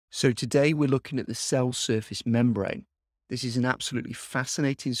So today we're looking at the cell surface membrane. This is an absolutely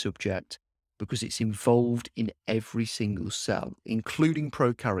fascinating subject because it's involved in every single cell, including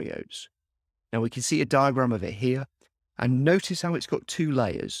prokaryotes. Now we can see a diagram of it here, and notice how it's got two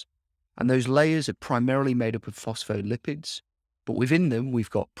layers. And those layers are primarily made up of phospholipids, but within them we've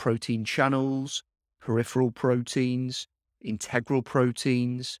got protein channels, peripheral proteins, integral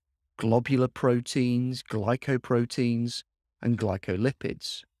proteins, globular proteins, glycoproteins, and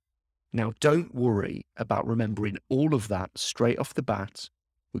glycolipids. Now, don't worry about remembering all of that straight off the bat.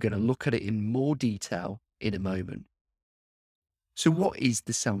 We're going to look at it in more detail in a moment. So what is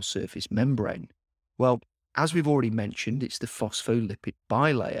the cell surface membrane? Well, as we've already mentioned, it's the phospholipid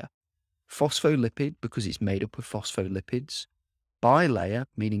bilayer. Phospholipid because it's made up of phospholipids. Bilayer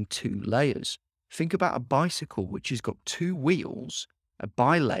meaning two layers. Think about a bicycle which has got two wheels. A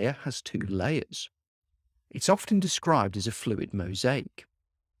bilayer has two layers. It's often described as a fluid mosaic.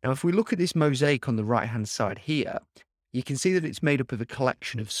 Now, if we look at this mosaic on the right-hand side here, you can see that it's made up of a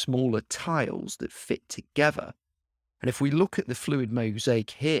collection of smaller tiles that fit together. And if we look at the fluid mosaic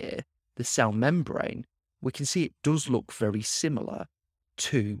here, the cell membrane, we can see it does look very similar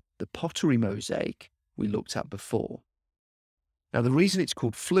to the pottery mosaic we looked at before. Now, the reason it's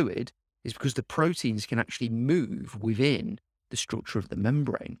called fluid is because the proteins can actually move within the structure of the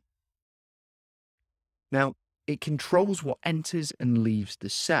membrane. Now, it controls what enters and leaves the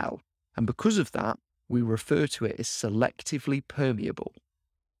cell, and because of that, we refer to it as selectively permeable.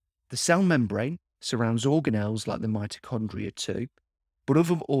 The cell membrane surrounds organelles like the mitochondria too, but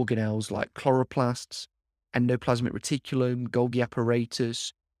other organelles like chloroplasts, endoplasmic reticulum, Golgi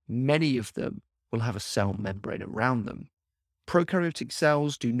apparatus, many of them will have a cell membrane around them. Prokaryotic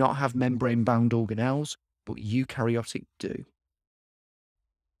cells do not have membrane-bound organelles, but eukaryotic do.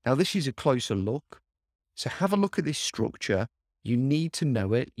 Now, this is a closer look. So have a look at this structure. You need to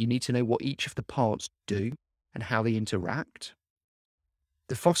know it. You need to know what each of the parts do and how they interact.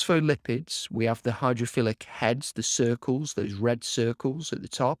 The phospholipids, we have the hydrophilic heads, the circles, those red circles at the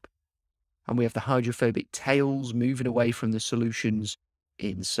top. And we have the hydrophobic tails moving away from the solutions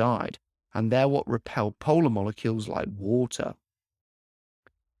inside. And they're what repel polar molecules like water.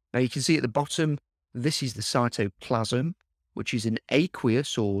 Now you can see at the bottom, this is the cytoplasm, which is an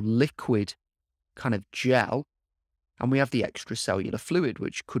aqueous or liquid kind of gel, and we have the extracellular fluid,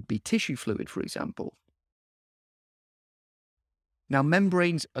 which could be tissue fluid, for example. Now,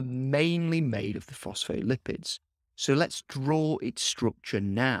 membranes are mainly made of the phospholipids, so let's draw its structure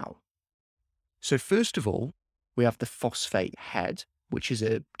now. So first of all, we have the phosphate head, which is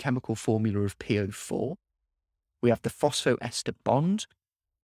a chemical formula of PO4. We have the phosphoester bond.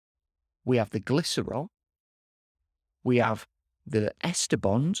 We have the glycerol. We have the ester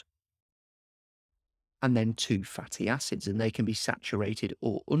bond, and then two fatty acids, and they can be saturated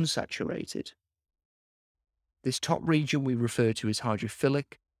or unsaturated. This top region we refer to as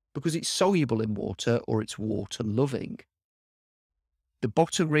hydrophilic because it's soluble in water or it's water-loving. The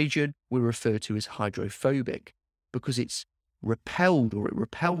bottom region we refer to as hydrophobic because it's repelled or it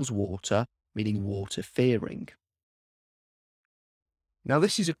repels water, meaning water-fearing. Now,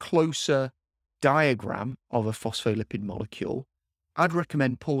 this is a closer diagram of a phospholipid molecule. I'd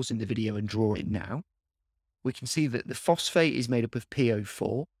recommend pausing the video and drawing it now. We can see that the phosphate is made up of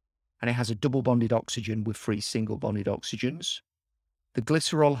PO4, and it has a double-bonded oxygen with 3 single-bonded oxygens. The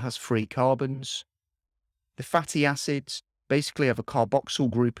glycerol has 3 carbons. The fatty acids basically have a carboxyl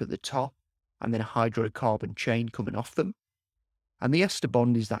group at the top, and then a hydrocarbon chain coming off them. And the ester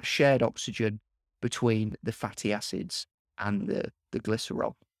bond is that shared oxygen between the fatty acids and the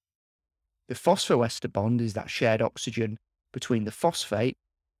glycerol. The phosphoester bond is that shared oxygen between the phosphate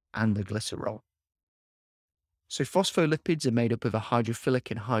and the glycerol. So phospholipids are made up of a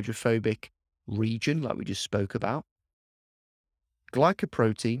hydrophilic and hydrophobic region, like we just spoke about.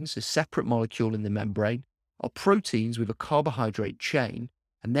 Glycoproteins, a separate molecule in the membrane, are proteins with a carbohydrate chain,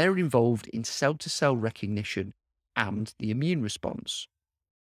 and they're involved in cell-to-cell recognition and the immune response.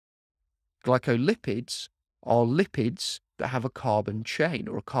 Glycolipids are lipids that have a carbon chain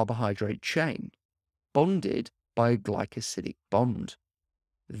or a carbohydrate chain, bonded by a glycosidic bond.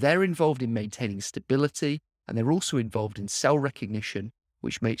 They're involved in maintaining stability, and they're also involved in cell recognition,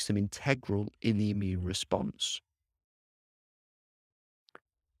 which makes them integral in the immune response.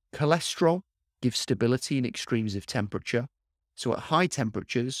 Cholesterol gives stability in extremes of temperature. So at high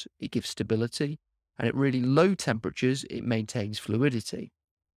temperatures, it gives stability, and at really low temperatures, it maintains fluidity.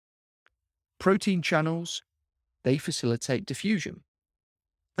 Protein channels, they facilitate diffusion,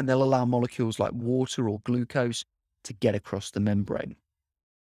 and they'll allow molecules like water or glucose to get across the membrane.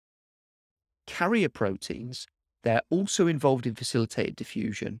 Carrier proteins, They're also involved in facilitated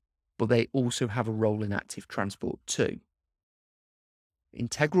diffusion, but they also have a role in active transport too.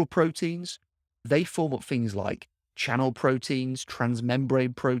 Integral proteins, they form up things like channel proteins,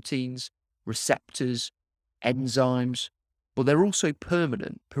 transmembrane proteins, receptors, enzymes, but they're also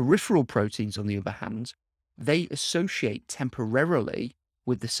permanent. Peripheral proteins, on the other hand, they associate temporarily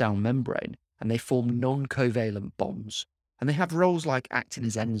with the cell membrane and they form non-covalent bonds. And they have roles like acting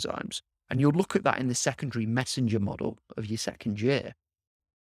as enzymes. And you'll look at that in the secondary messenger model of your second year.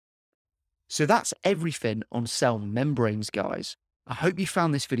 So that's everything on cell membranes, guys. I hope you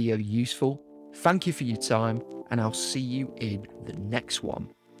found this video useful. Thank you for your time, and I'll see you in the next one.